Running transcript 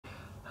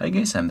Hi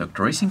guys, I'm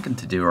Dr.Racing and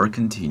today we'll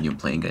continue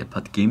playing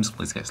iPad games.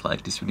 Please guys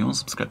like this video and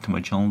subscribe to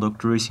my channel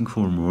Dr.Racing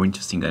for more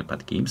interesting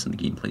iPad games and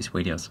gameplays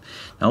videos.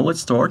 Now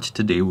let's start.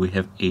 Today we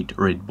have 8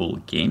 Red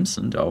Bull games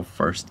and our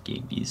first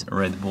game is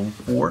Red Bull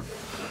 4.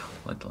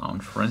 Let's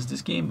launch first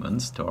this game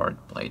and start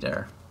play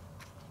there.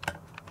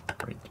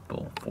 Red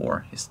Bull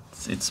 4 is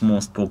its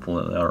most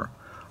popular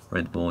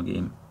Red Bull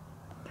game.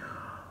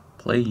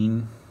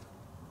 Playing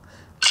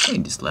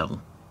this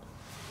level.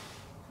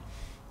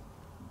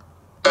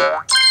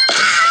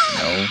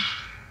 No.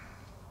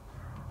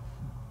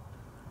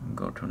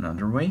 Go to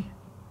another way.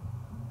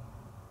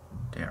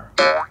 There.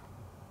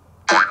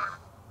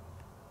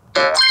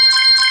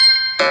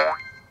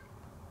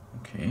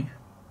 Okay.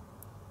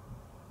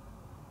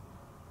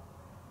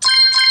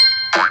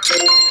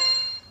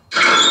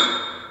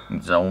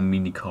 It's our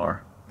mini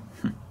car.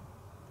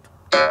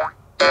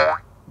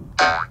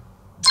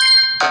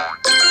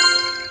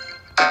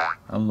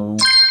 Hello.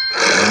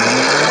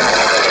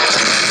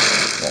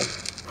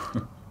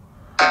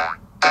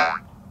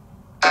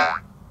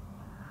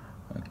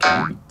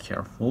 Okay, be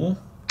careful.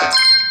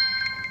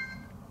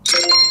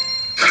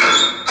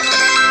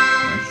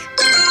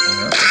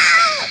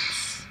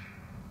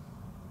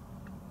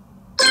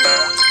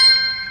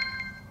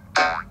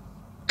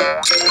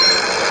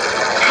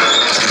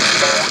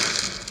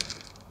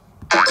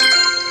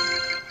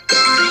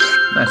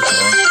 Nice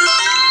work.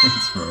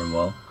 It's very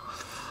well.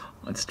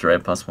 Let's try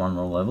past one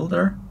more level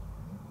there.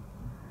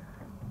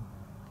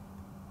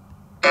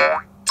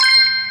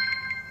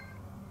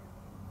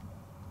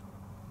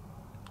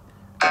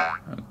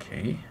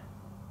 Okay.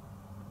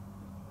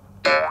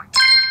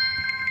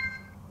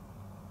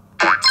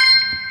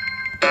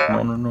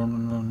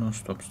 No,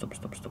 stop.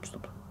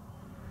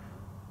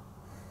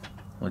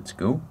 Let's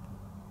go.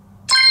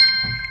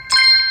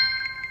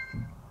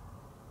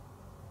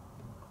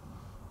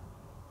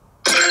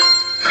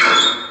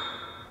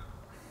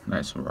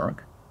 Nice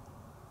work.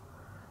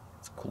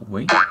 It's a cool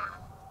way.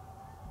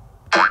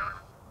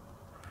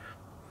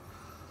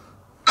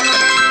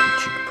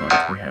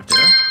 Checkpoint we have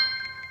there.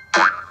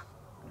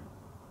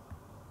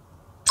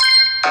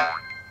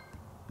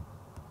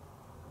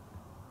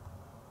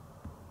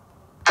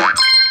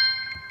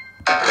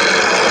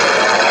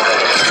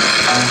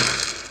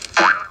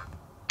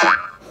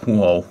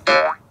 Whoa,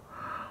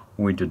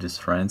 we do this,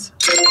 friends.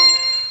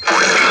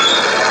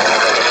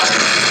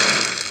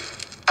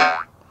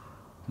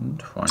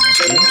 And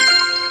finally,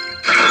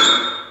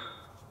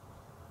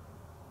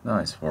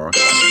 nice work.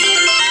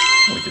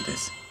 We do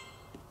this.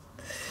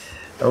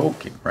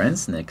 Okay,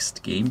 friends,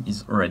 next game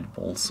is Red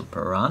Bull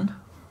Super Run.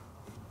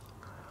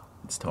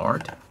 Let's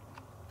start.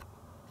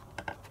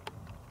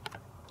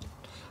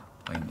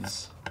 Playing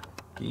this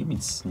game,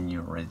 it's a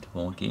new Red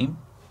Bull game.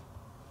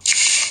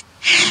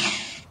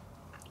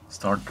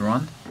 Start the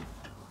run.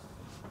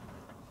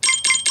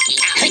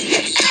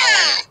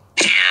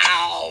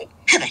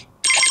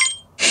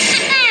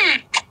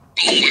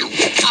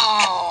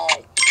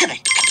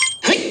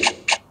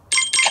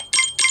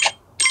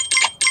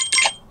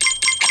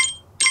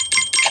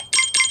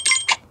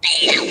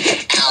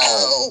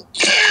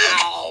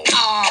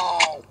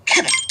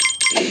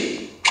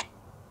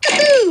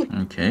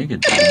 Okay,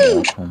 get one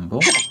more combo.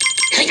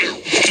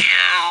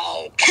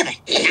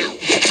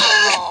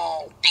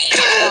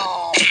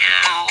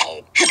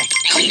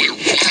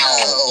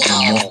 The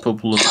most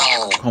popular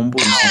combo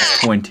is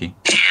 20.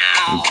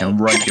 You can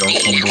write your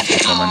combos in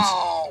comments.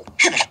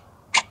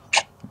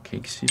 Okay,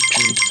 it's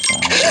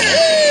fine.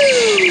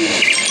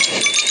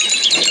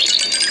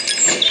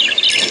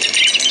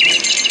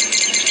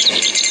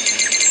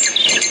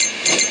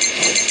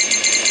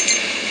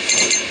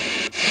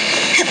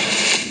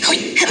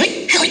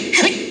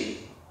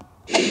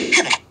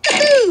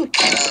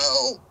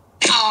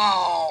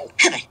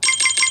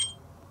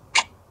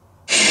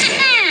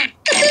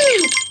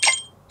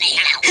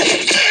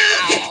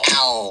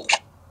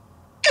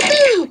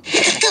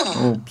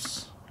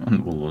 Oops,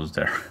 and we'll lose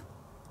there.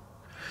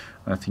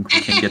 I think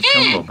we can get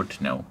combo, but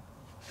no.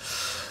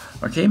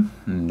 Okay,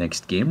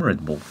 next game,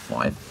 Red Bull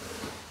 5.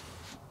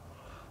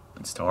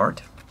 Let's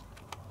start.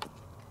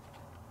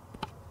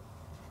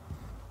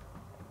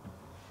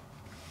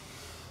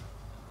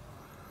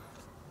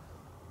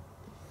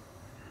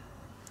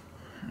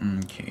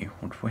 Okay,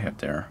 what do we have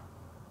there?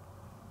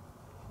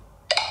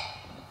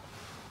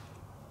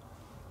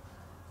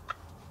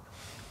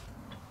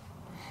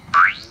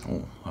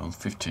 Oh, level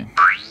 15.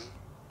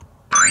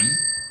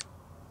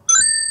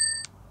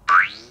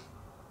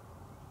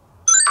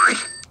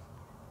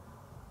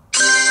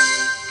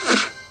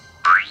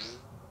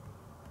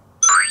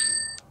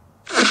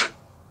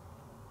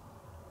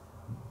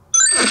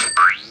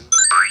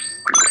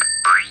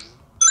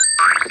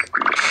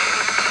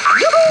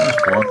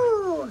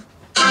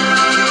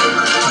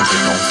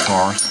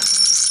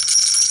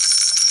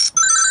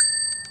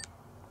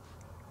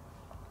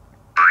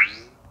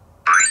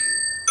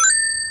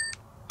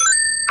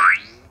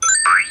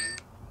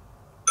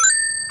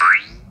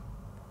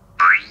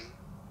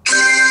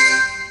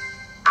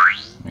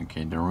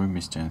 Okay, there we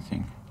missed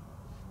anything.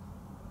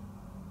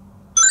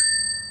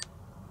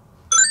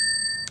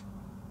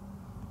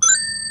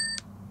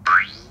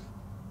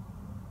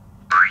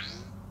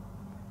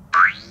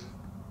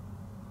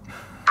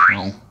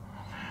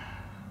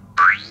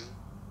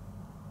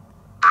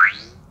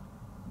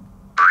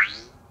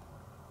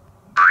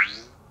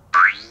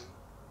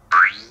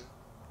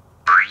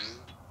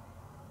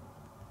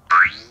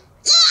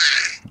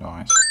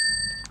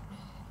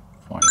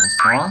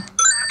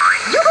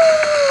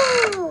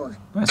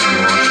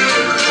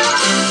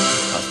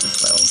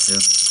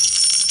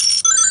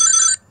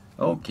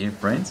 Okay,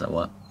 friends,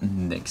 our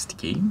next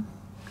game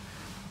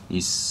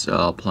is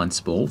Plants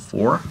Ball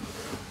 4.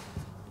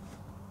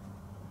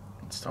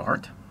 Let's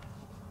start.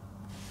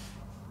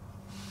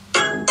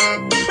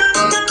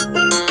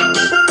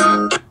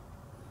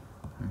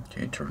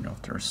 Okay, turn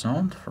off their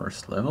sound,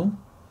 first level.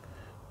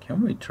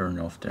 Can we turn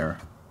off their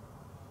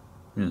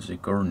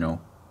music or no?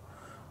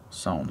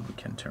 Sound we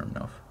can turn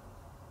off.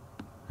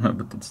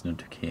 But that's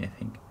not okay, I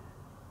think.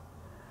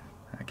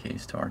 Okay,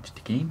 start it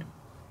again.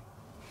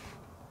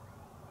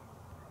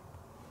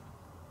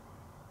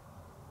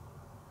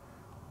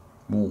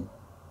 Whoa,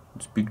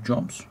 it's big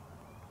jumps.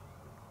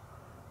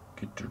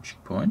 Get their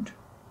checkpoint.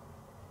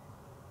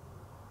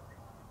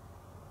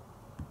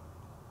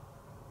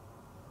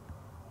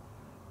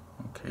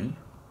 Okay.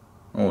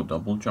 Oh,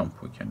 double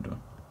jump we can do.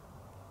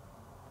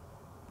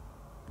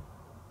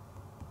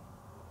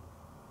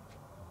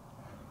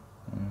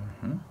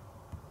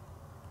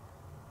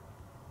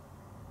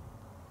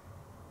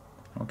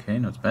 Okay,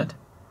 not bad.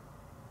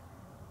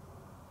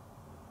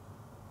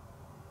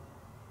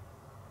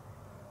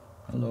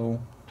 Hello.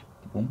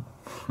 Boom.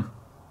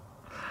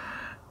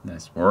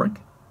 Nice work.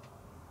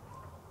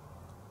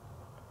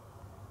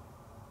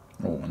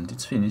 Oh, and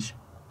it's finished.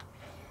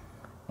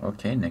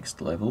 Okay,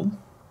 next level.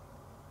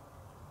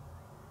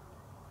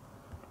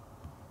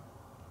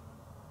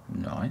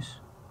 Nice.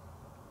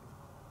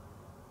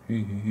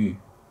 Hee.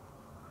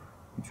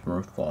 It's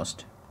very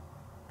fast.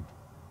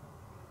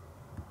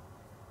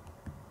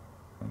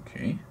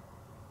 Okay.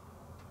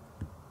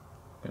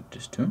 Got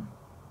this too.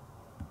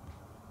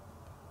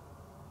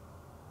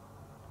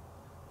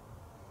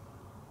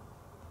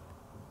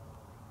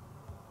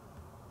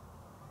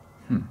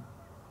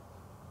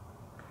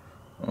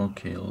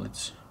 Okay,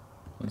 let's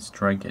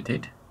try get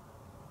it.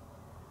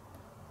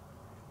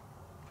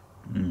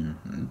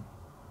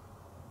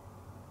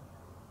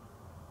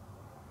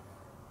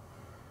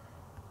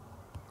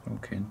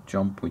 Okay,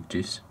 jump with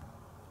this.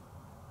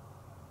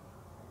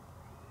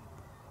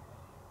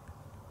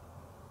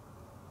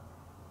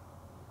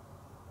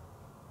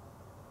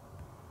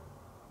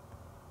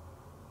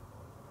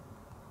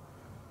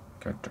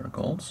 Got their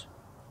goals.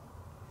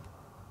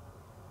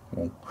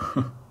 Oh.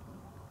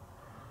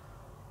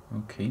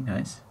 Okay,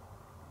 nice.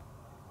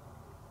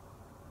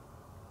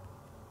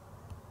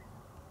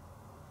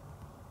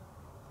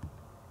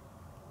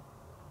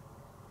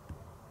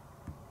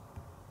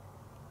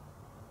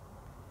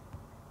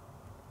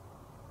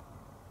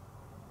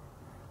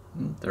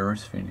 There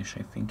is finish,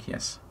 I think,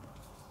 yes.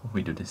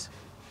 We do this.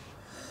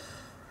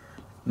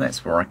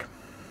 Nice work.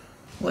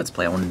 Let's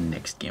play our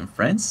next game,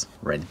 friends.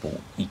 Red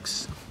Bull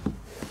X.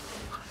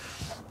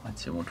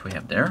 Let's see what we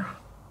have there.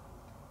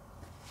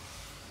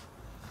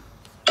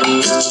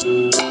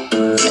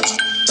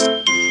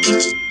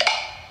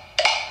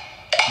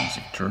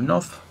 Music turned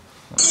off.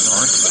 Let's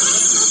start.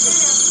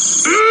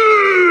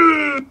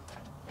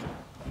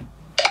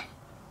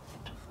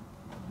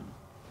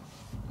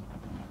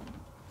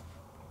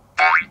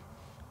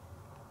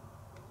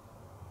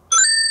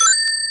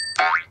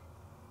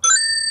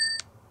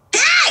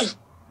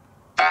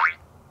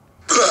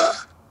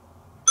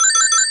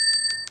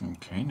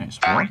 Okay, nice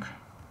work.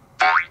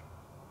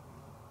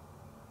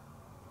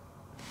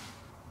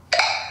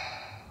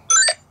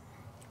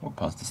 We'll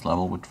pass this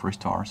level with 3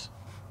 stars.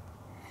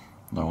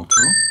 Level 2.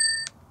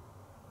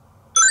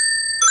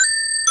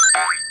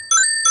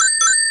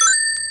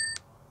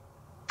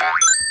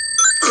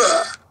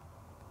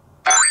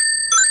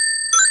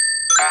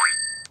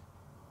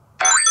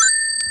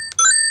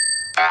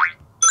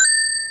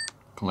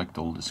 Collect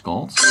all the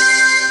skulls.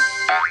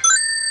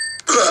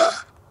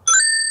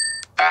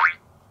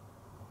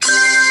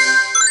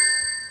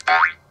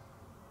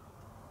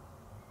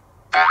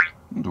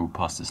 Do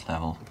pass this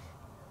level.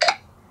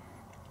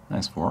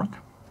 Nice work.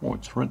 Oh,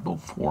 it's Red Bull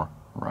 4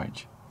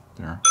 right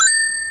there.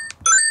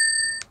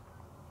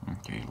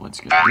 Okay, let's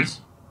get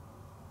this.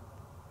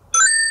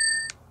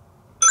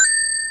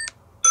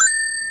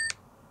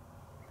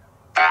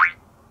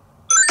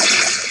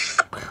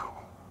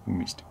 We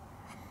missed.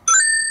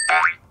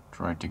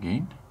 Try it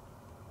again.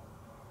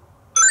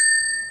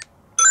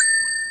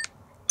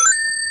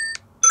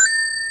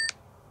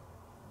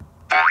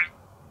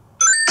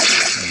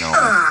 No.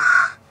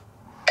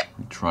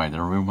 We tried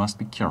there, we must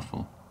be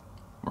careful.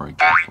 Very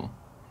careful.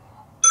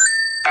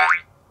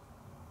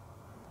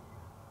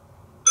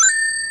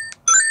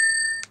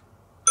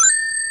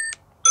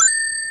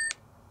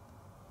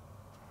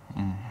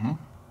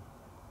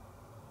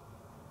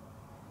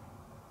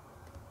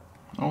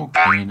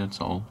 Okay,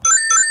 that's all.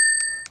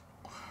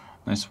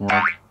 Nice work.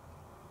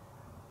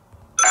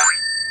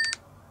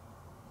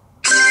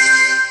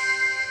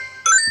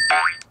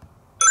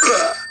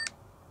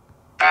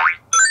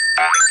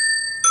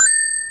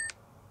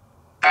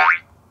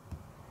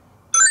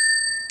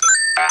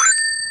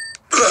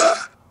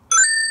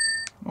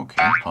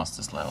 Okay, pass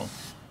this level.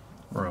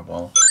 Very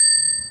well.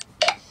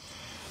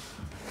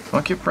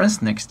 Okay,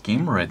 friends, next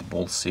game, Red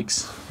Bull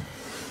 6.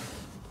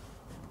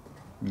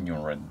 New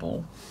Red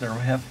Bull. There we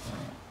have.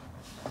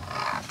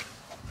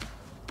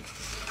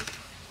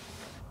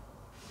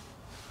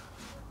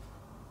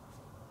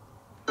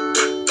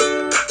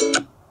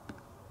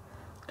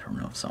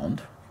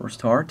 sound for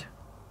start.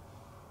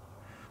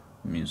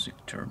 Music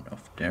turned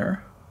off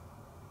there.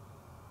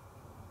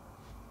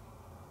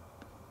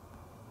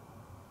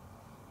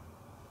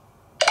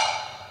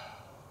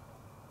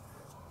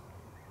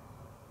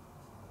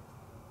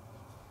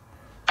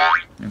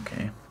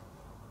 Okay.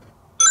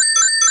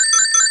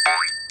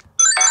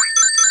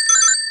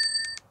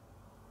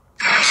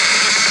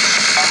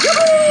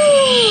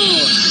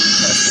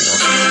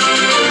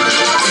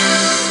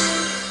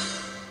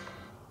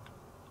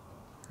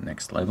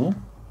 Next level.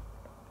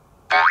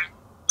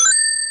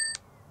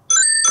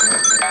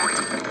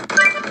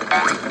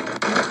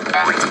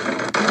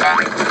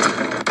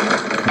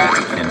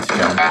 Can't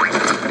jump.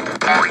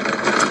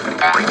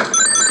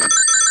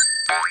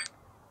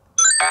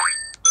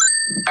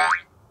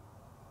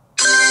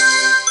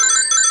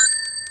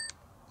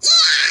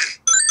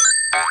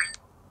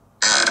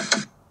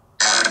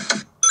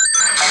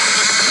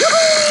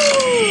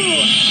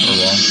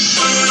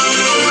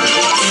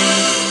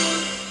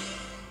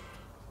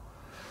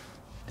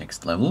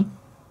 Next level.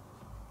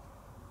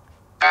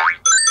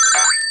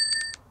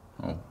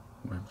 Oh,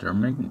 we have their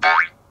magnet.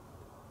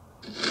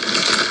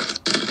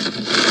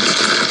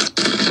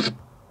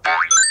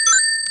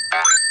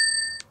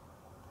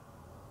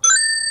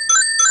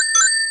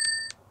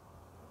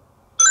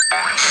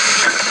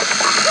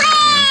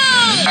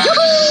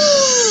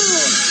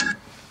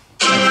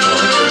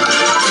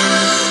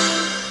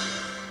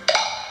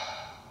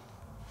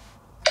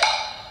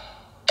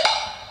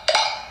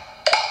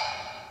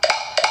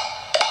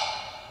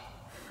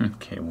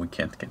 Okay, we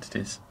can't get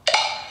this.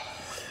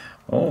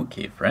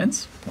 Okay,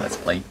 friends, let's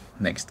play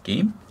next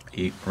game,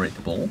 a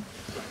Red Bull.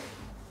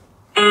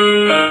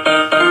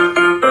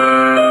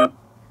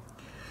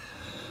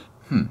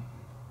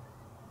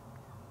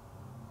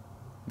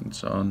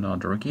 It's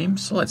another game,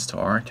 so let's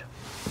start.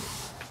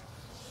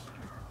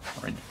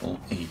 Red Bull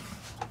A.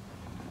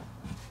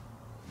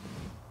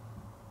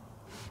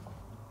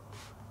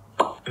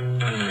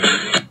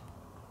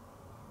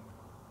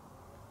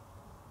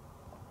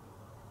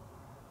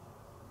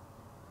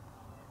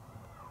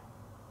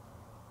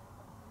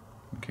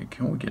 Okay,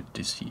 can we get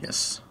this?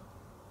 Yes.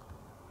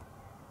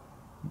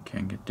 We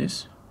can get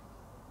this.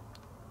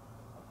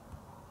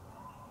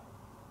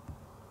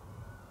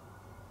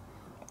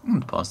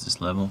 And pass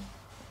this level.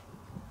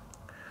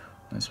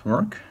 Nice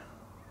work.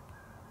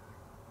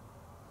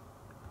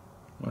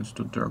 Let's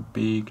do their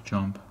big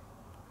jump.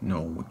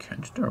 No, we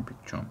can't do their big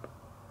jump.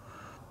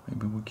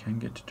 Maybe we can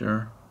get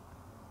there.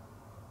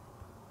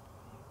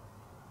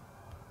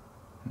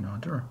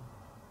 Another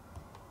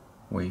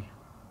way.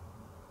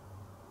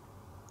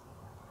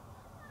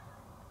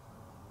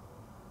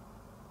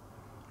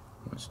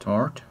 Let's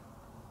start.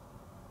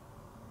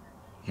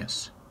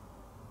 Yes.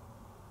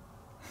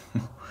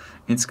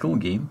 It's a cool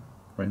game,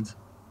 friends.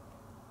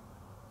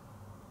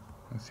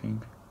 I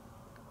think.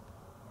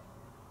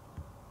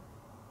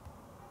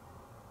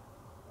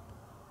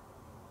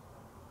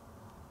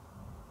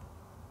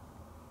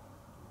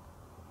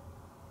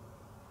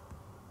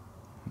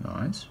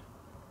 Nice.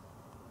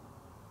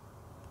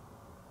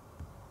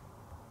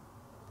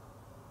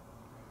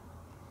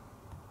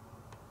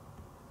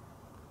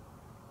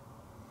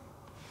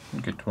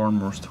 Get one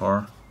more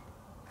star.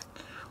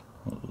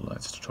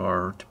 Let's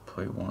start to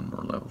play one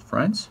more level,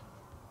 friends.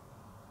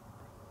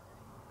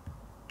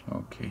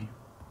 Okay.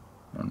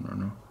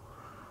 No.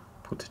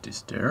 Put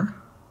this there.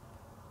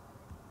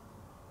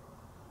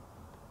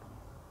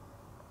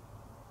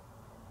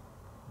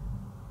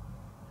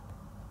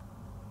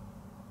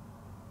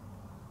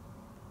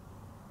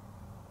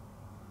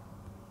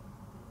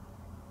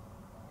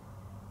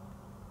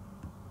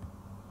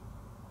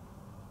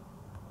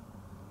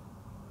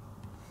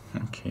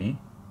 Okay.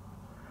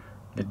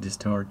 Get this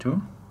tower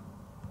too.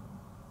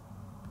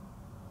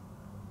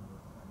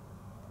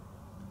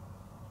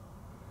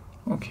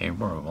 Okay,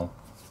 very well.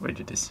 We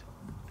did this.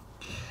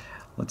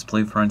 Let's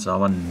play, friends,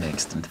 our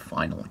next and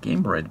final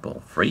game, Red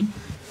Bull 3.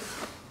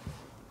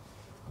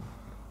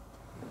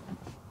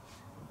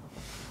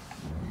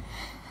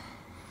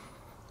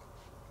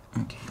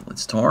 Okay,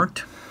 let's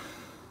start.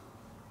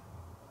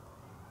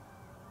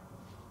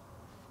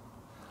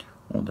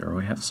 Oh, there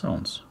we have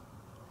sounds.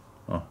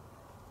 Oh,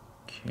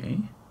 okay.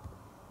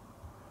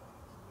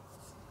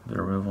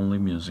 There we have only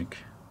music.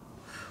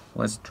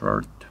 Let's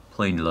start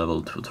playing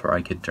level 2 to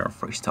try to get there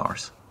 3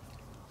 stars.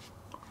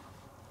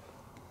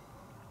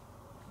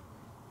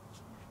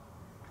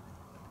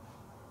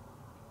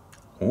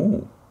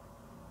 Oh,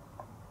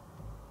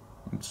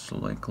 it's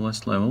like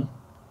last level.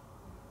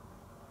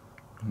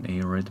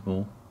 A Red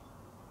Bull.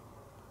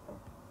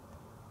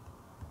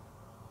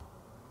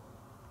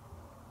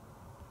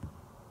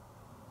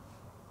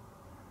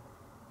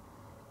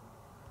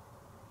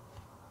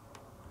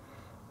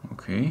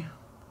 Okay.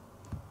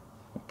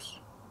 Oops.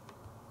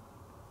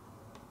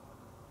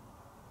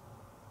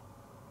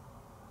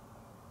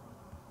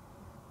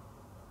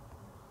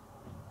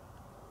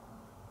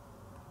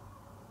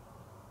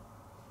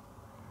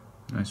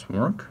 Nice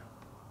work.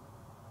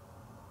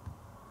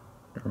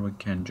 There we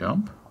can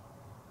jump.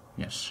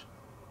 Yes.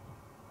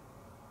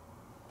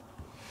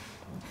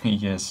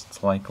 Yes,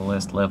 it's like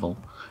last level.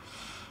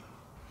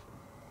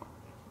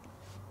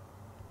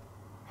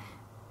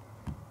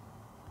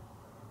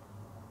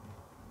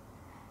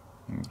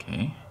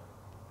 Okay.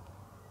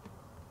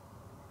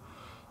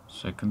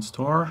 Second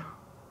star.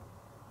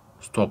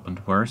 Stop, and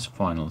where's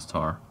final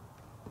star?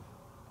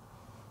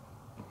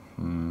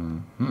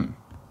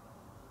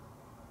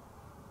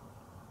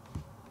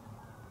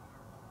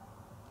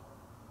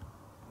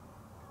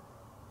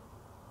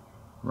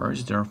 Where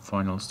is their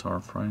final star,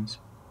 friends?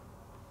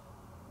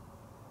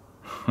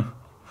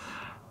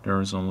 There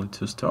is only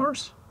 2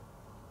 stars?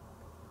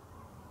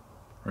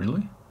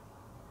 Really?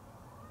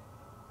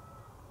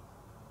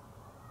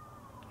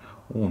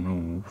 Oh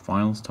no,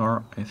 final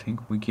star I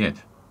think we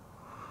get.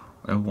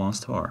 We have 1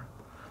 star.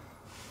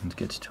 And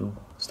get 2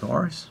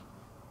 stars.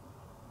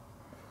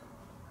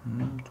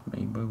 And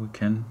maybe we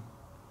can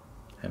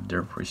have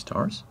their 3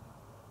 stars?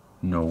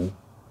 No.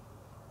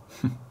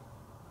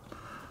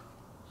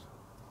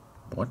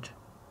 What?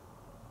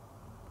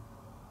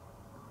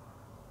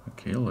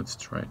 Okay, let's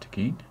try it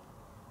again.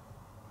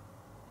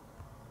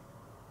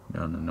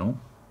 No.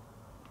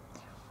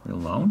 We'll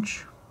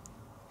launch.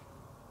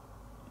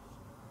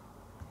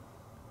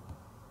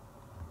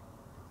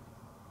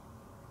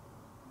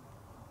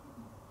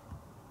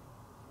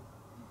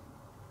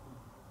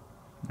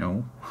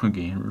 No,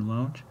 again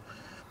relaunch.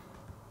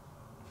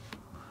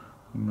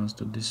 We must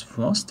do this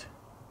fast.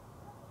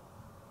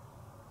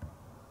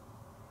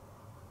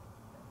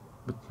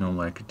 But not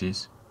like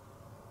this.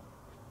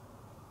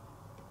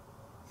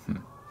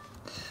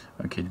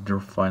 Okay, their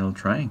final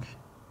trying.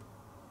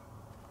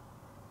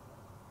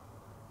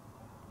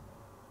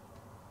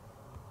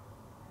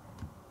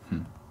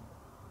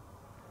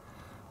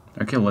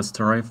 Okay, let's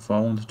try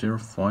found their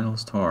final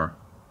star.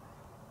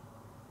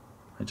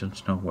 I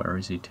don't know where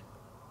is it.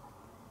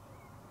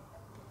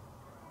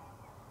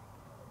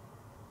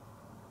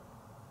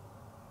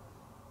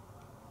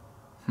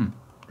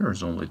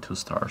 There's only 2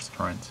 stars,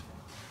 friends.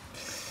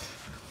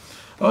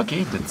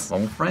 Okay, that's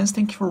all, friends.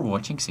 Thank you for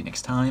watching. See you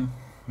next time.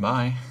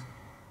 Bye.